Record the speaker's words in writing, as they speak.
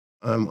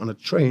I'm on a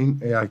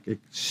train, I get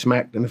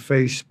smacked in the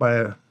face by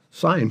a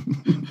sign.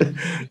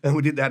 And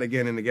we did that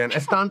again and again. A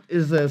stunt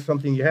is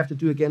something you have to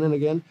do again and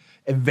again.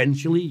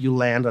 Eventually, you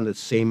land on the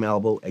same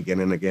elbow again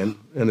and again,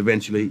 and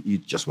eventually, you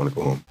just want to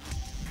go home.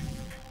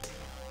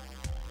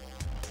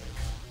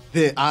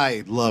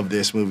 I love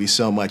this movie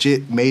so much.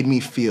 It made me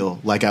feel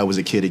like I was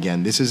a kid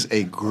again. This is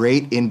a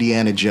great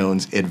Indiana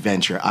Jones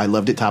adventure. I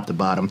loved it top to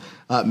bottom.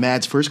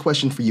 Mads, first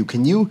question for you.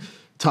 Can you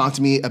talk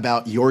to me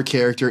about your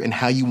character and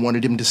how you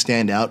wanted him to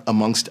stand out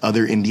amongst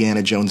other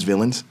Indiana Jones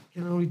villains?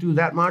 Can only do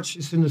that much.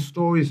 It's in the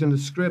stories and the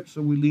script,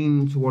 so we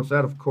lean towards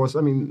that, of course.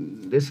 I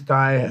mean, this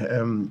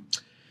guy,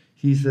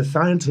 he's a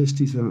scientist,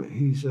 he's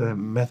a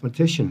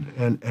mathematician,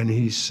 and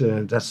he's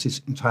that's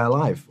his entire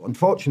life.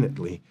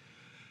 Unfortunately,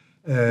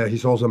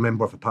 he's also a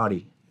member of a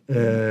party.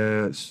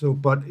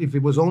 But if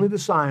it was only the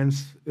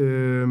science,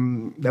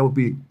 that would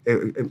be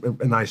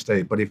a nice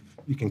day. But if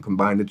you can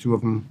combine the two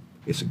of them,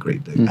 it's a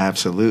great day.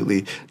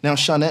 Absolutely. Now,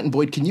 Shaunette and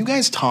Boyd, can you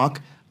guys talk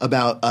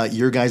about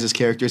your guys'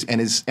 characters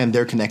and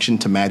their connection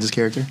to Mads'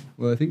 character?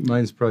 Well, I think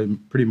mine's probably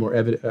pretty more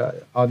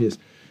obvious.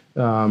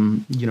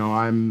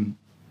 I'm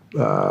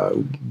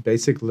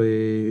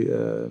basically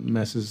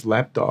Mess's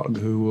lapdog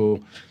who will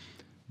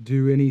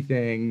do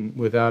anything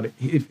without...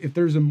 If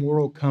there's a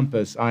moral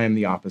compass, I am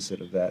the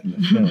opposite of that in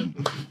the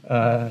film.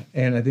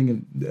 And I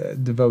think a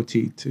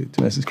devotee to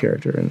Mess's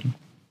character. And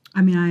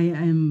I mean, I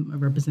am a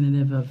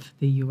representative of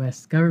the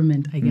U.S.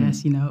 government, I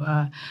guess.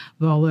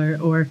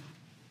 Voller or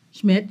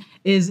Schmidt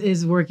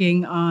is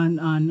working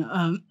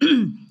on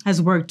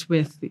has worked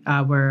with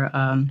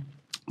our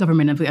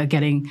government of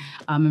getting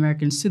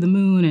Americans to the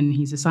moon, and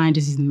he's a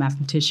scientist, he's a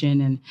mathematician,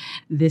 and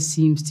this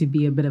seems to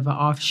be a bit of an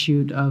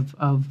offshoot of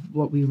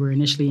what we were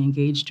initially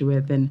engaged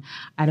with, and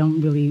I don't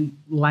really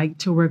like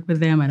to work with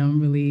them. I don't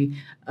really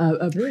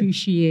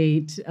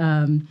appreciate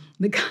the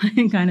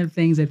kind of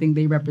things I think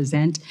they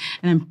represent,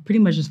 and I'm pretty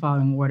much just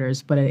following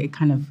orders, but it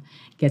kind of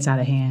gets out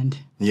of hand.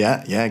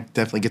 Yeah, it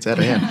definitely gets out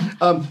of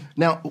hand.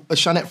 Now,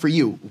 Shaunette, for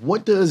you,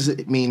 what does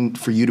it mean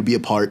for you to be a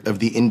part of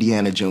the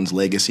Indiana Jones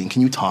legacy?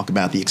 Can you talk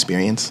about the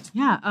experience?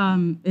 Yeah,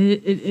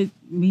 it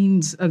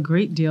means a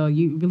great deal.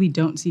 You really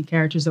don't see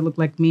characters that look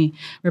like me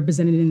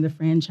represented in the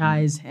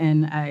franchise,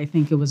 and I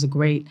think it was a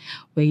great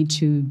way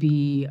to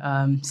be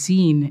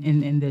seen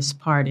in this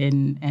part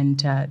and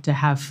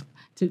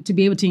to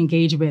be able to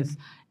engage with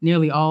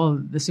nearly all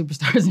of the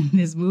superstars in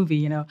this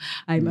movie.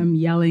 I'm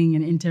yelling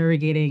and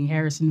interrogating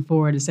Harrison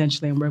Ford,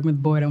 essentially. I'm working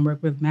with Boyd, I'm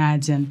working with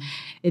Mads, and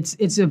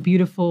it's a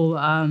beautiful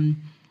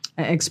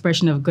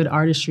expression of good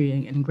artistry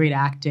and great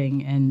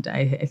acting. And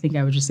I think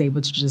I was just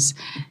able to just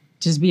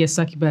be a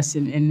succubus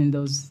in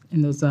those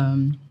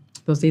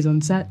days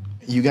on set.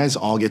 You guys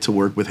all get to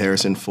work with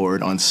Harrison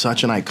Ford on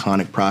such an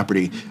iconic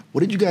property.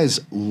 What did you guys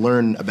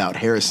learn about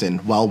Harrison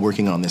while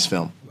working on this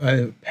film?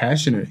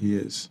 Passionate he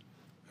is.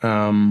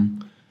 There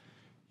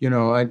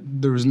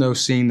was no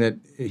scene that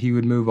he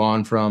would move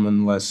on from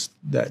unless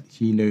that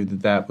he knew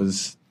that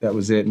was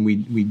it, and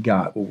we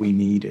got what we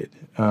needed.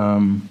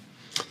 I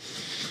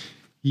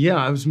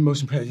was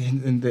most impressed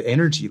in the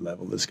energy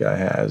level this guy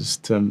has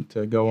to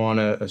go on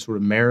a sort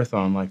of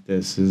marathon like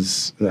this.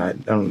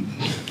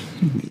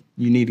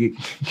 You need to be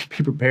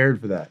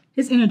prepared for that.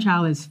 His inner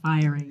child is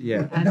firing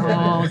at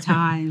all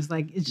times.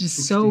 Like, it's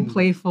just so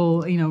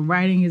playful.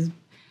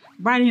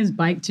 Riding his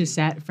bike to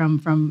set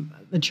from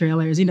the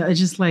trailers. It's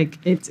just like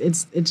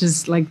it's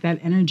just like that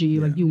energy.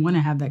 Yeah. Like, you want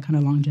to have that kind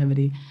of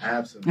longevity.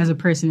 Absolutely. As a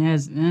person,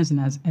 as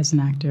an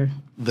actor.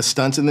 The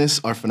stunts in this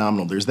are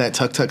phenomenal. There's that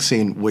tuk-tuk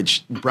scene,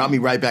 which brought me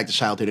right back to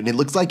childhood, and it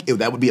looks like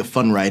that would be a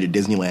fun ride at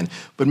Disneyland.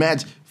 But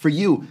Mads, for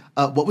you,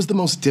 what was the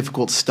most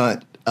difficult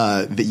stunt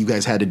that you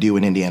guys had to do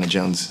in Indiana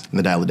Jones and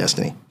the Dial of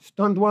Destiny?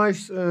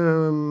 Stunt-wise,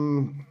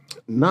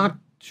 not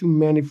too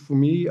many for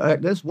me.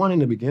 There's one in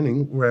the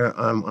beginning where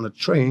I'm on a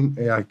train,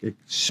 I get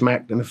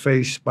smacked in the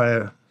face by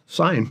a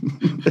sign.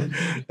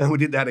 And we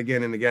did that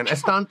again and again. A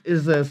stunt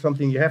is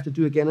something you have to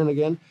do again and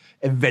again.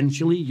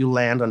 Eventually, you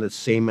land on the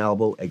same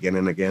elbow again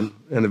and again,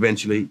 and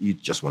eventually, you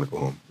just want to go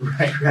home.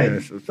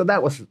 Right. So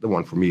that was the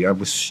one for me.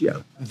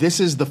 This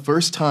is the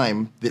first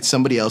time that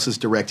somebody else has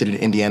directed an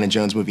Indiana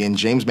Jones movie, and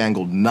James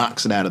Mangold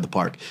knocks it out of the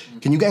park.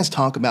 Can you guys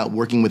talk about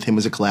working with him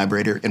as a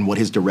collaborator and what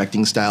his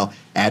directing style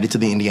added to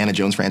the Indiana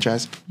Jones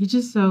franchise? He's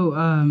just so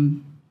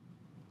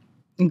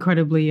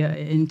incredibly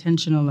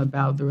intentional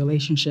about the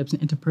relationships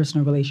and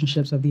interpersonal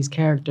relationships of these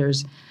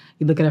characters.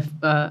 You look at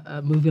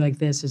a movie like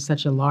this, it's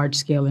such a large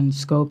scale in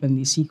scope and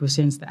the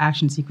sequences, the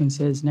action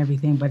sequences and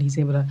everything, but he's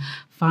able to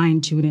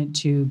fine-tune it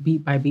to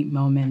beat-by-beat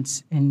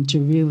moments and to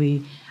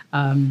really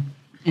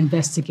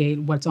investigate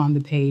what's on the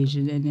page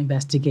and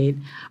investigate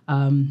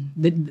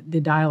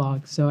the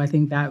dialogue. So I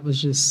think that was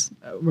just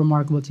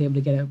remarkable to be able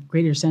to get a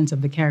greater sense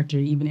of the character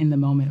even in the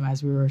moment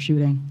as we were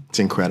shooting. It's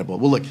incredible.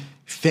 Well, look,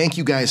 thank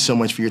you guys so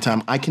much for your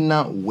time. I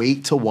cannot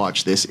wait to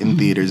watch this in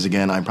theaters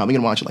again. I'm probably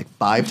going to watch it like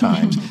 5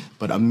 times,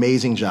 but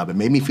amazing job. It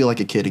made me feel like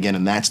a kid again,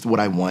 and that's what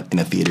I want in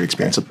a theater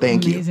experience. So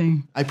thank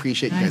you. I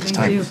appreciate you guys'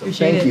 time. Thank you.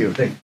 Appreciate it.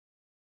 Thank you.